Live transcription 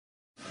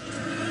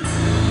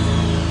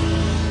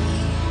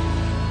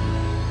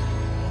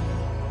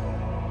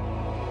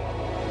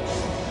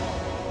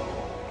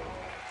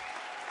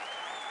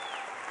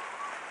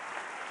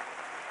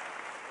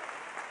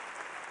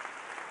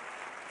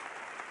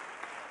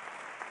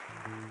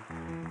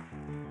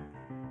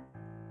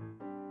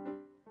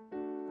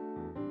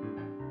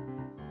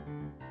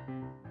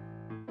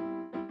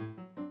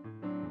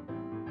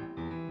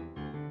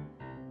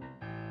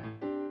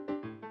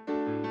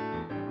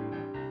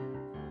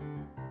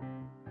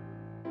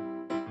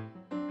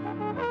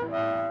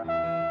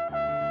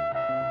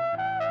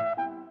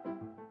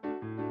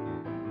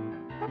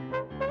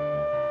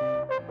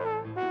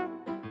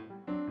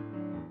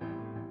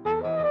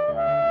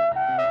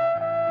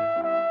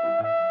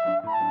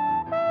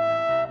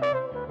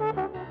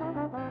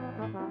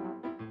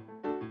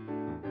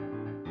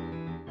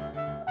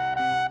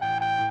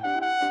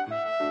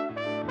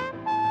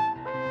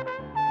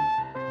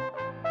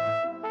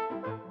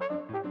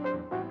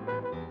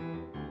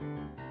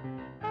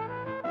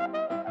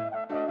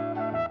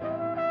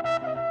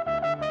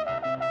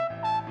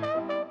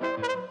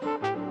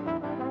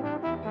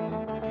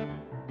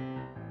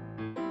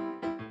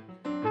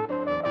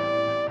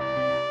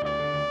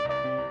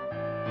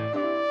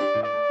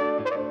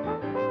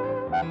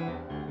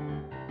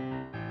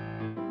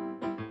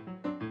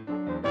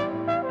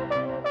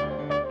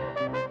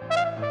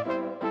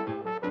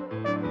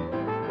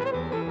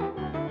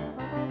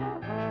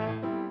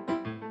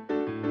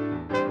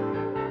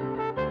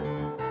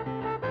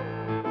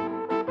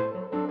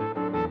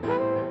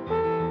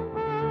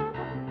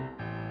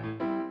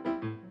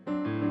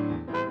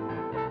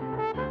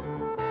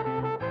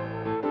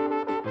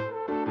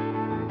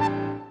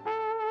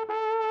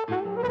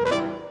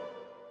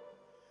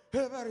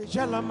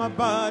Jala my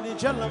body,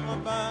 jala my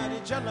body,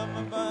 jala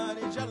my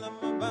body, jala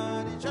my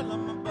body, jala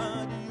my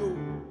body, yo.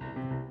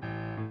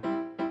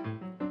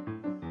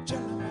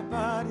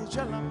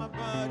 Jala my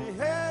body,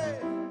 hey.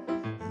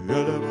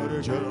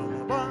 Jala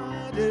my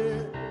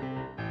body.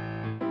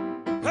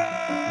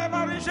 Hey,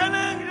 body,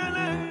 jala,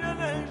 jala.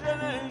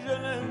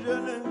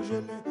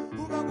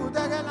 Uga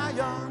kutaka na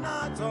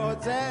yona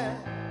tote.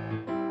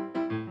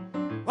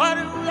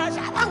 Body uga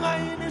shabanga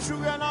ini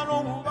suga na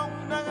longu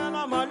banga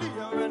na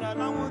malia wena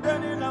na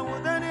udeni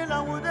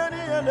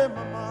ele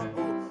mama.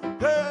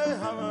 Hey,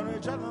 hamare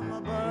jala my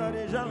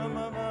body, jala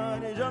my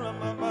body, jala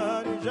my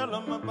body,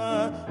 jala my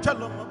body,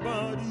 jala my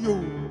body, yo.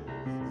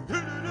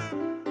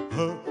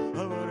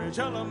 Hamare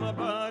jala my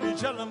body,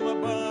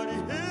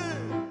 hey.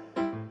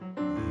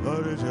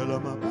 Hamare jala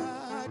my body.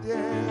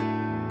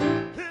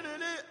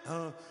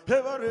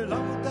 Every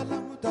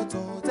lamuta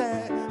tote,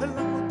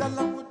 lamuta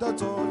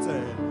tote,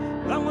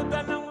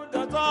 lamuta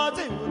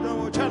tote, you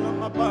know, chala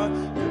my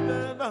body.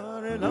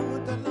 Every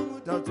lamuta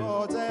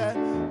tote,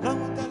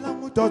 lamuta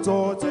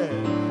tote,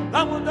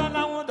 lamuta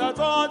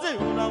tote,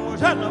 you know,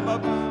 chala my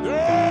body.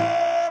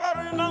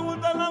 Every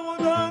lamuta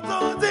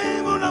tote,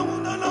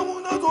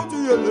 lamuta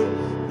tote,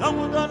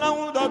 lamuta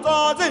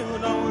tote, you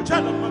know,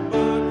 chala my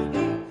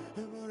body.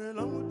 Every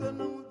lamuta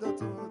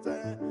tote.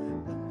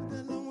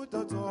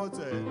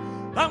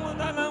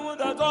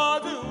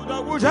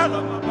 Chala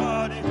my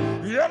body,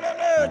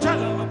 yelele,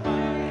 chala my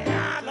body,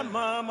 yala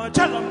mama,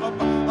 chala my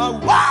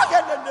body, wah,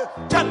 yelele,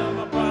 chala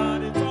my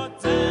body,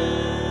 tote,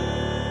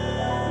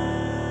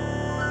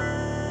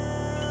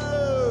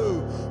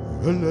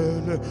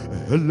 yelele,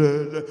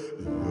 yelele,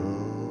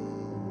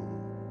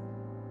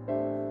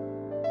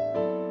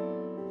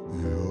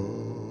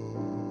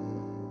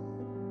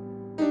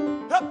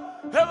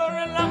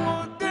 every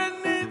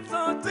lamudeni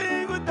tote,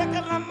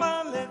 utakala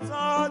male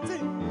tote,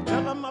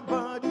 chala my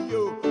body,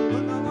 yo.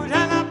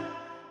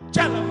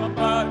 Chala my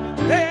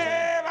body,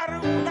 hey,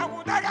 baruta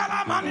kutagala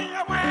mani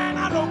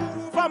wena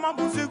loku fama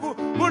musiku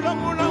mula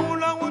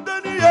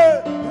udani ye.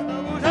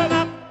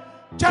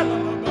 Chala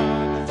my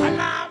body,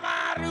 chala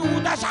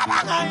baruta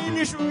shabanga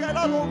ini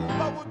shugela loku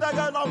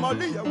kutagala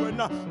mani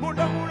wena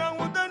mula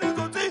udani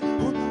koti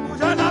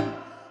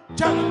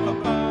chala my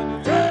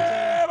body,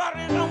 hey,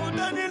 barina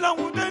udani ye.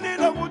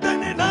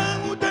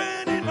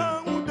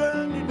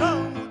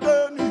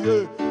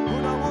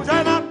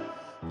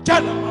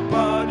 Chala my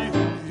body.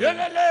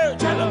 Yelele,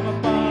 chala my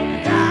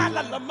body,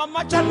 yala la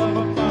mama, chala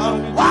my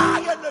body, wah,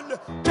 yelele,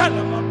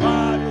 chala my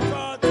body,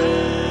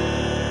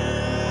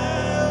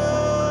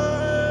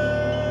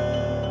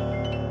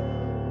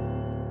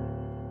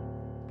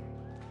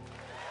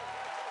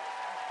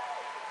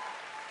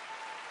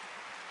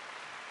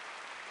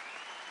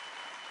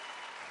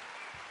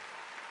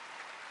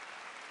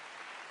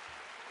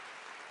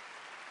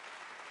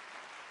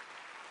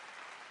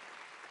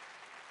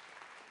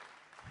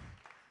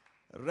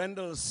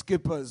 Rendell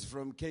Skippers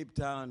from Cape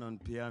Town on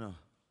piano.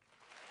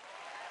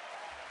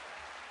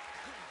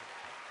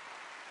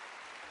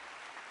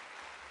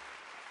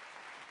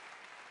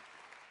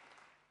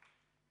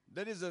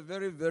 That is a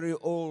very, very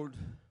old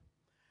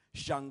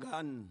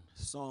Shangaan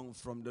song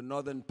from the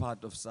northern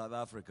part of South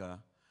Africa,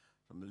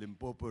 from the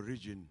Limpopo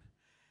region.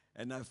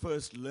 And I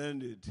first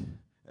learned it,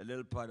 a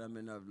little part, I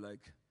mean, I've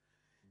like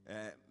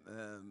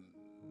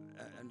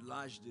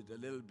enlarged it a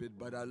little bit,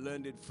 but I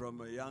learned it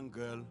from a young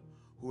girl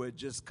who had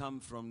just come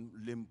from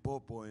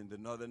Limpopo in the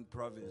northern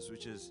province,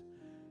 which is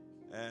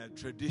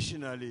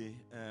traditionally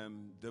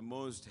the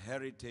most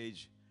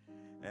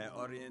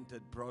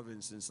heritage-oriented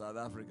province in South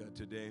Africa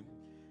today.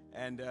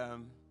 And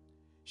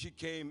she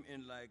came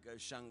in like a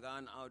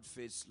Shangan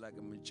outfits, like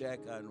a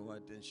macheka and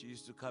what. And she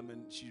used to come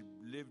and she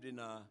lived in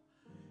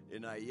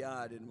a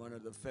yard, in one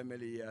of the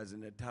family yards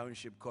in a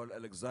township called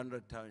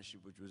Alexandra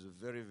Township, which was a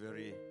very,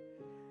 very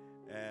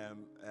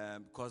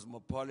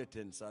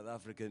cosmopolitan South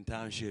African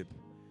township.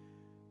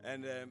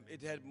 And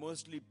it had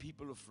mostly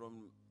people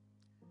from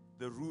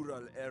the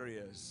rural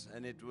areas,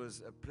 and it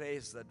was a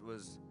place that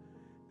was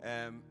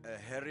a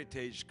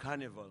heritage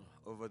carnival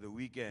over the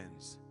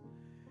weekends.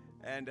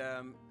 And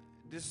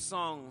this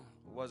song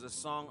was a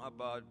song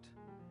about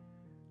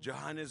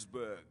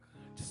Johannesburg,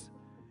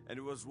 and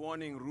it was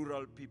warning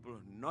rural people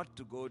not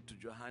to go to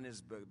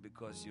Johannesburg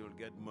because you'll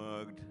get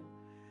mugged,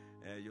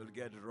 you'll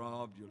get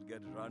robbed, you'll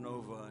get run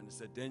over, and it's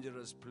a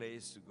dangerous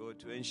place to go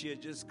to. And she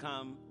had just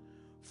come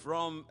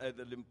from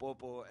the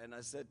Limpopo, and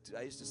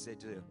I used to say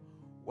to her,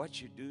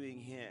 "What you doing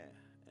here?"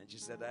 And she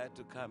said, "I had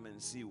to come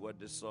and see what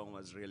the song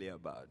was really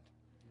about."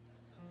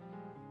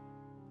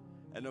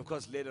 And of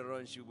course, later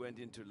on, she went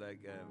into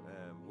like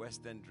a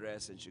Western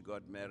dress, and she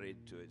got married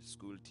to a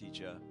school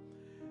teacher,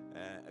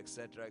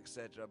 etc.,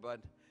 etc.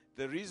 But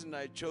the reason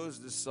I chose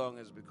this song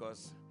is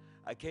because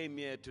I came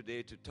here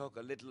today to talk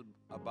a little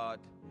about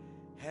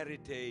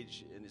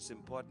heritage and its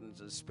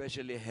importance,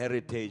 especially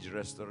heritage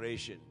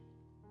restoration.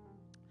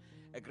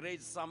 A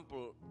great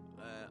sample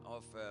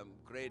of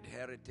great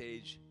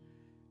heritage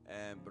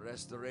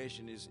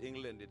restoration is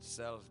England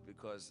itself,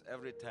 because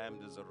every time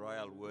there's a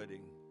royal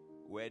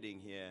wedding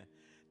here,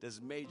 there's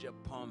major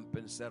pomp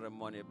and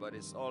ceremony, but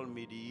it's all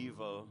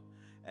medieval,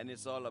 and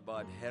it's all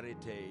about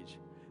heritage.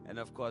 And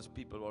of course,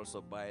 people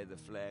also buy the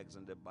flags,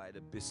 and they buy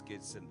the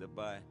biscuits, and they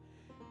buy.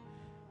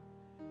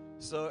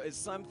 So it's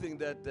something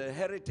that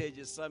heritage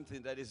is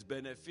something that is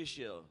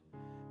beneficial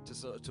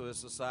to a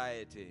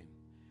society.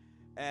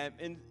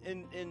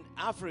 In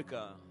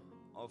Africa,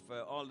 of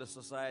all the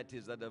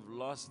societies that have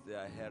lost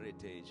their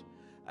heritage,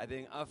 I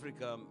think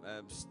Africa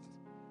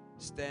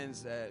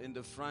stands in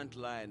the front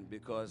line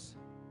because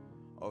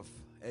of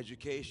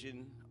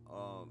education,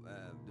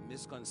 the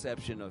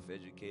misconception of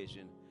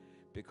education,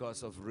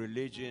 because of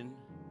religion,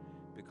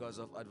 because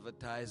of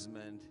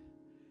advertisement,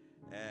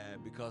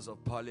 because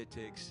of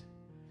politics,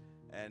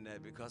 and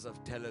because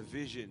of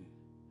television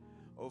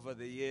over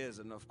the years.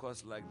 And of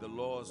course, like the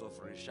laws of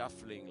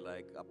reshuffling,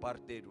 like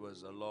apartheid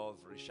was a law of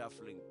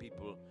reshuffling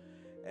people,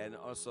 and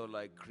also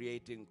like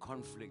creating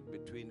conflict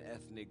between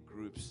ethnic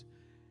groups.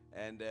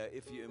 And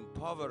if you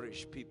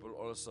impoverish people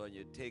also and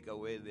you take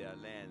away their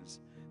lands,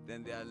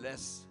 then they are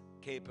less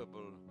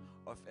capable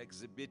of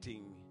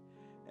exhibiting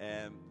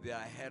their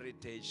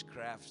heritage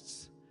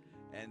crafts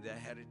and their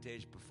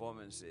heritage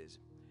performances.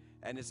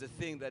 And it's a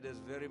thing that has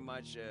very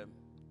much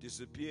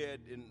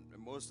disappeared in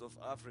most of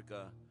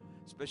Africa,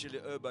 especially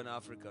urban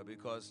Africa,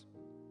 because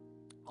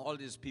all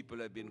these people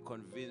have been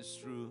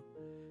convinced through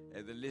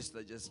the list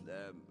I just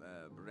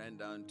ran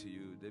down to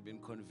you. They've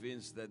been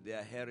convinced that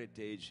their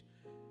heritage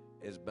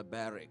is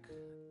barbaric,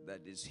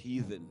 that is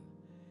heathen,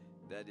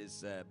 that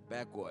is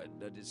backward,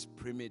 that is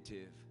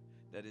primitive,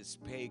 that is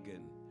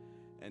pagan.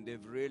 And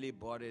they've really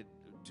brought it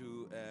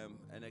to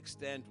an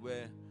extent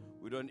where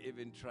we don't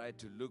even try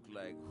to look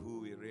like who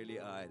we really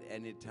are at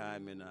any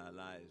time in our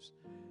lives.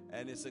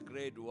 And it's a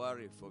great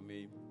worry for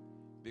me,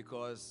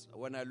 because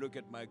when I look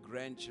at my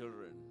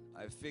grandchildren,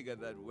 I figure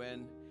that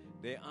when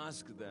they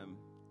ask them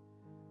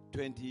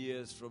 20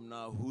 years from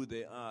now who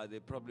they are, they're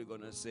probably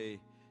going to say,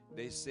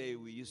 they say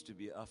we used to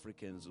be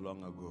Africans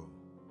long ago.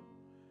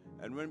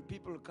 And when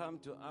people come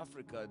to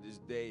Africa these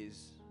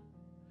days,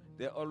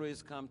 they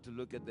always come to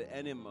look at the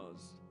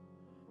animals,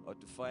 or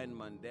to find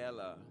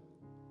Mandela,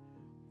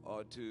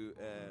 or to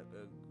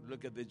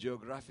look at the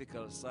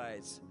geographical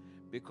sites,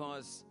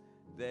 because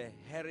the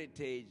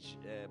heritage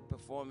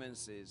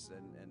performances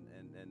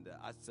and the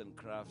arts and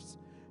crafts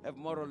have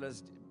more or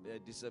less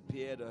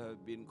disappeared, or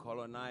have been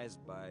colonized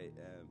by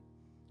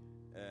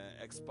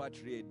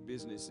expatriate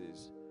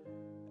businesses.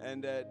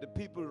 And the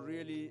people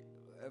really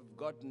have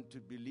gotten to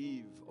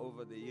believe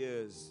over the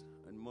years,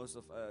 in most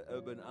of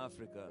urban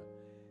Africa,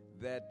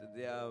 that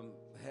their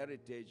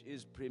heritage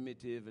is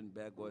primitive and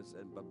backwards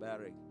and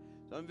barbaric.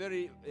 So I'm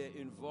very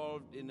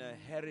involved in a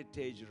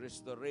heritage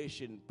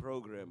restoration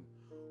program,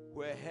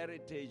 where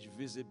heritage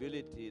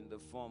visibility in the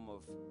form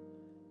of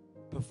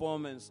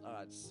performance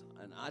arts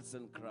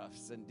and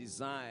crafts and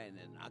design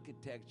and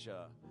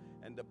architecture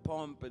and the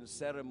pomp and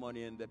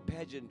ceremony and the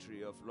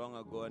pageantry of long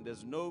ago. And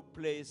there's no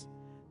place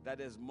that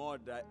is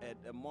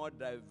a more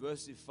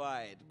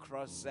diversified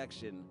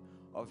cross-section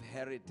of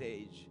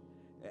heritage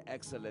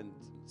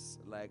excellence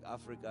like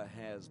Africa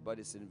has, but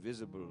it's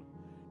invisible.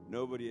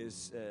 Nobody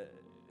has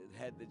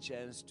had the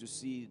chance to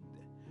see it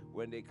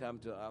when they come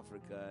to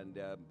Africa, and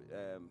they're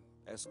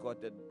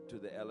escorted to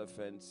the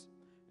elephants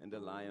and the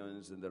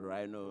lions and the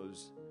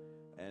rhinos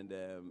and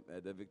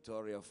the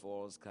Victoria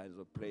Falls kinds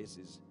of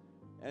places.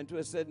 And to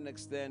a certain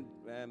extent,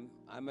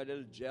 I'm a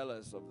little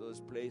jealous of those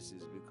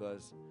places,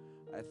 because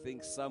I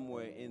think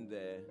somewhere in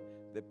there,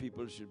 the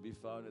people should be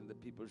found, and the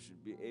people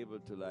should be able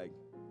to like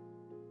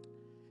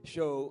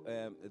show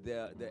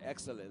the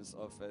excellence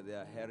of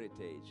their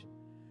heritage.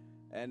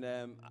 And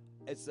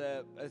it's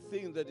a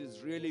thing that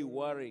is really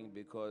worrying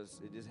because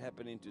it is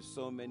happening to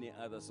so many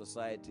other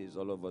societies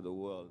all over the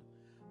world.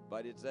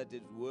 But it's at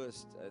its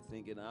worst, I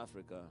think, in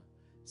Africa.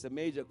 It's a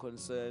major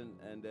concern,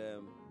 and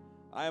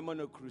I am on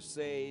a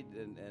crusade,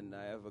 and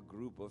I have a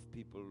group of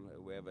people.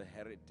 We have a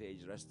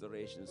heritage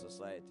restoration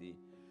society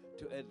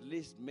to at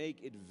least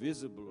make it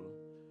visible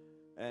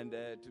and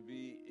to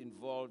be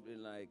involved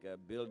in like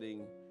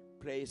building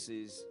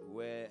places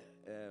where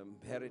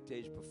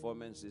heritage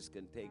performances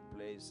can take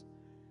place,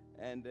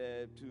 and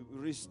to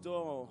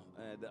restore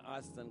the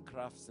arts and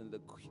crafts and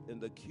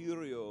the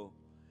curio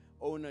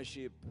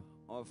ownership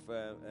of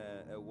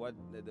what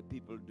the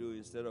people do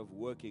instead of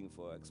working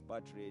for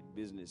expatriate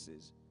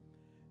businesses.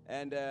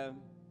 And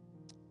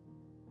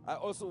I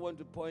also want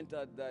to point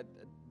out that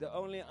the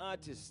only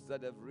artists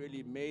that have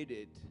really made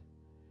it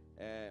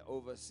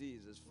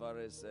overseas as far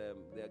as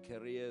their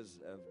careers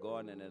have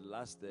gone and have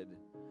lasted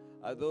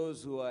are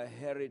those who are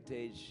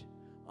heritage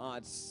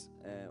arts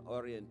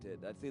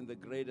oriented. I think the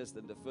greatest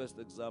and the first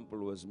example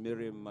was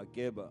Miriam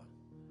Makeba,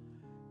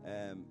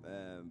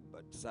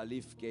 but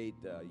Salif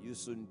Keita,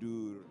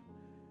 Yusundur,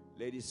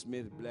 Lady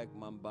Smith, Black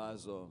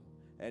Mambazo,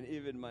 and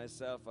even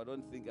myself. I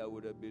don't think I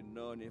would have been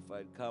known if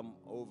I'd come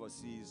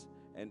overseas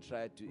and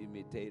tried to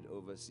imitate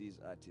overseas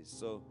artists.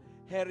 So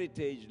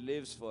heritage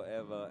lives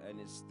forever and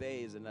it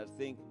stays, and I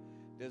think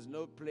there's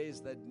no place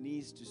that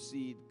needs to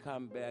see it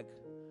come back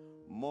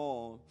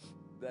more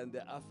than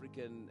the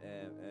African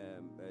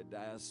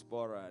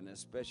diaspora, and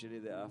especially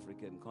the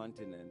African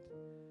continent.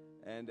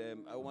 And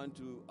I want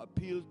to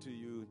appeal to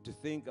you to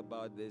think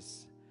about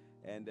this,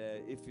 and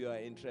if you are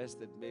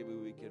interested, maybe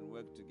we can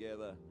work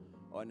together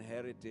on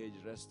heritage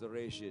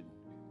restoration.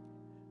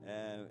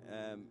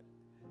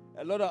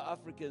 A lot of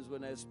Africans,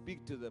 when I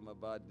speak to them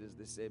about this,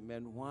 they say,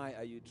 man, why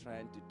are you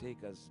trying to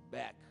take us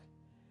back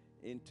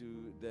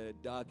into the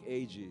dark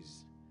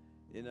ages?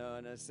 You know,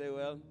 and I say,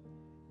 well,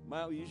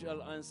 my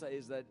usual answer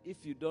is that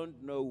if you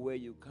don't know where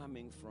you're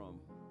coming from,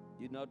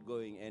 you're not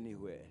going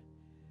anywhere,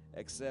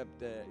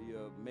 except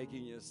you're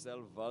making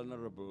yourself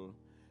vulnerable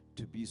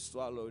to be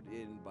swallowed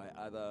in by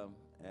other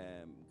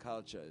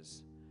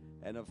cultures.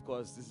 And of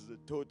course, this is a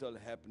total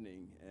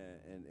happening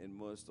in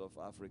most of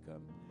Africa.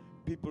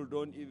 People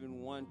don't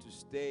even want to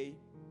stay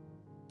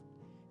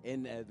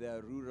in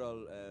their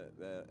rural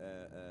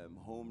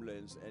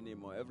homelands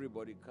anymore.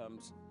 Everybody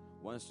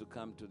wants to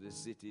come to the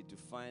city to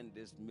find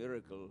this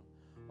miracle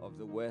of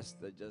the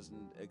West that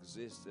doesn't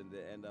exist, and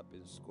they end up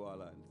in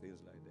squalor and things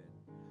like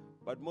that.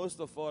 But most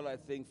of all, I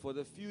think for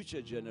the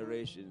future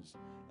generations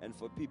and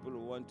for people who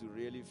want to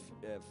really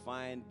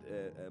find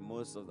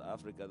most of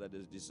Africa that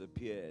has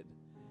disappeared,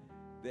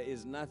 there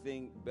is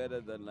nothing better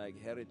than like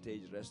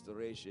heritage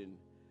restoration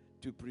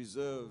to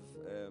preserve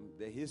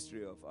the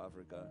history of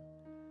Africa,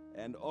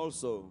 and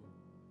also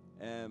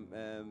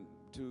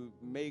to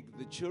make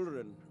the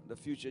children, the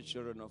future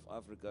children of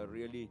Africa,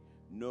 really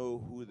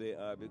know who they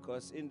are.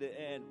 Because in the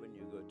end, when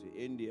you go to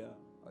India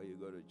or you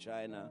go to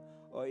China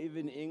or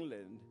even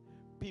England,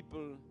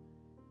 people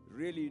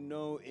really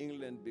know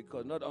England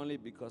because not only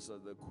because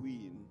of the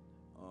Queen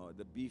or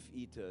the beef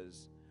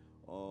eaters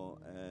or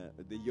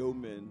the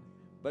yeomen,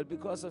 but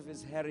because of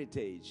its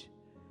heritage.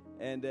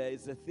 And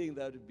it's a thing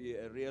that would be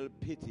a real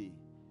pity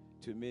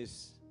to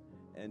miss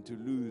and to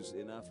lose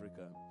in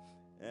Africa.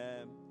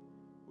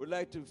 We'd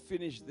like to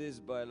finish this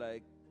by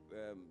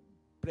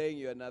playing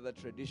you another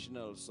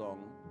traditional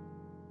song.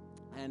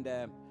 And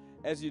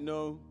as you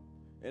know,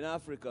 in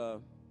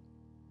Africa,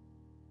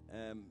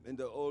 in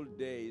the old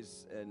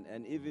days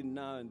and even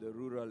now in the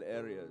rural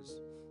areas,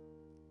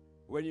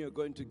 when you're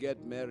going to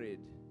get married,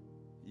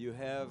 you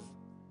have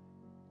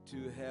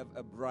to have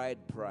a bride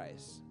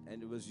price,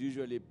 and it was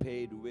usually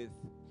paid with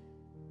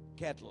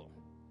cattle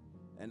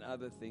and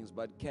other things,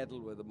 but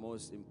cattle were the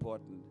most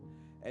important.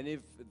 And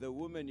if the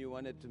woman you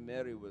wanted to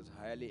marry was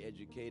highly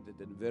educated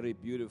and very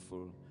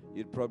beautiful,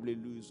 you'd probably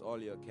lose all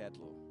your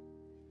cattle.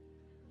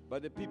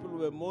 But the people who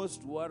were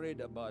most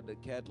worried about the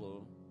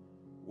cattle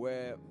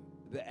were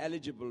the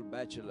eligible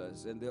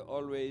bachelors, and they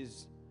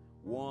always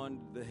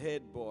warned the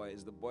head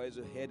boys, the boys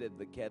who headed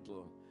the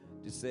cattle,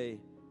 to say,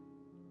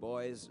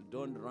 boys,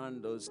 don't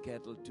run those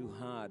cattle too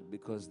hard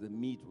because the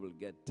meat will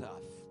get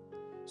tough.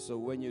 So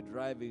when you're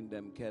driving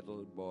them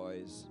cattle,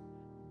 boys,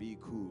 be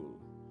cool.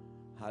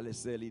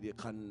 Haliseli di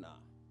Khanna.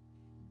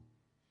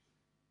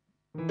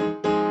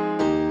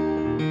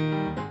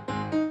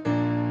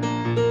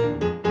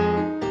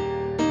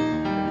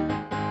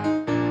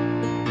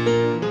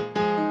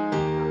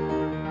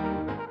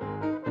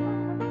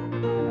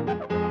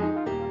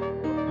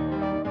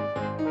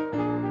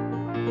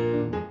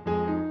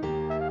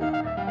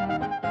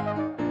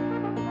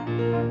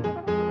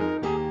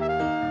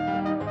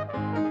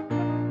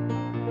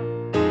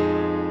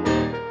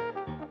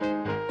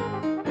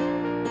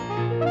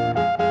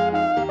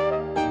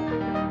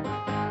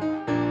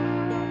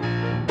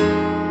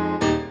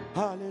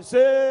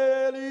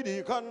 Haliseli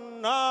di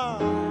Khanna.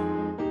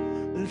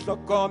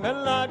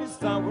 L'hlokomela di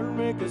sa will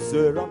make a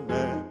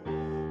serame.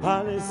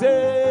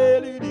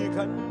 Aliseli di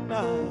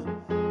kana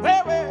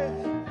wewe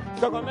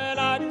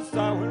Chokomela di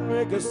sa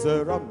wenweke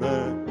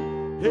serame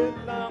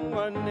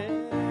Hilangwane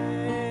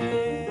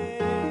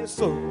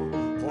So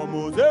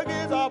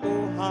Omuzegi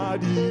zabu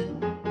hadi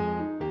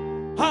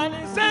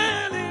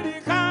Aliseli di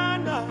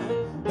kana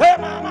Hey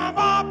mama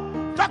bob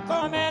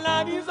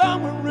Chokomela di sa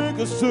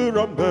wenweke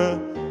serame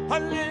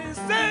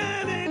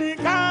Aliseli di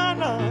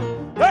kana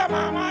Hey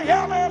mama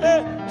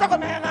yelele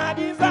Chokomela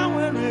di sa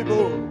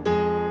wenweke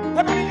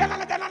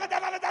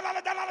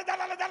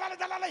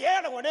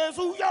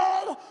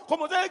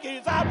como te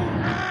quizás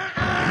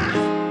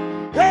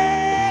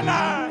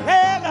hela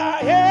hela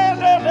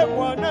hela le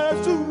wana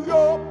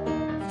suyo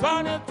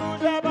sana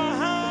tuja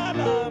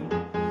bahana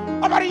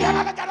abariya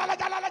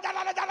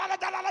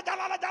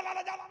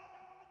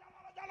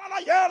la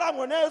yela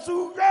wana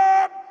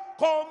suyo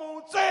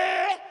como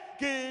te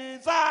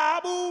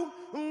quizás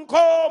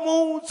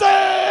como te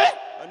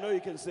I know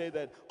you can say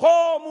that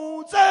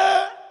como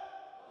te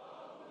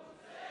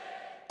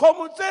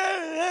como te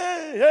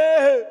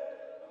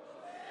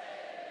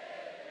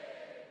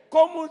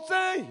como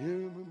te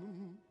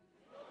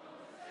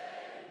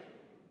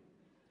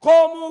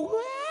como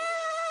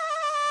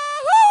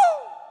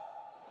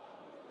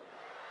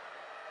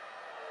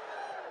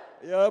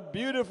yeah,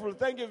 beautiful.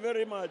 Thank you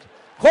very much.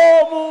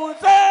 Como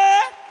te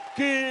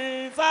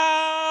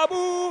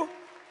kizabu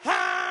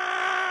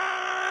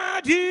hadi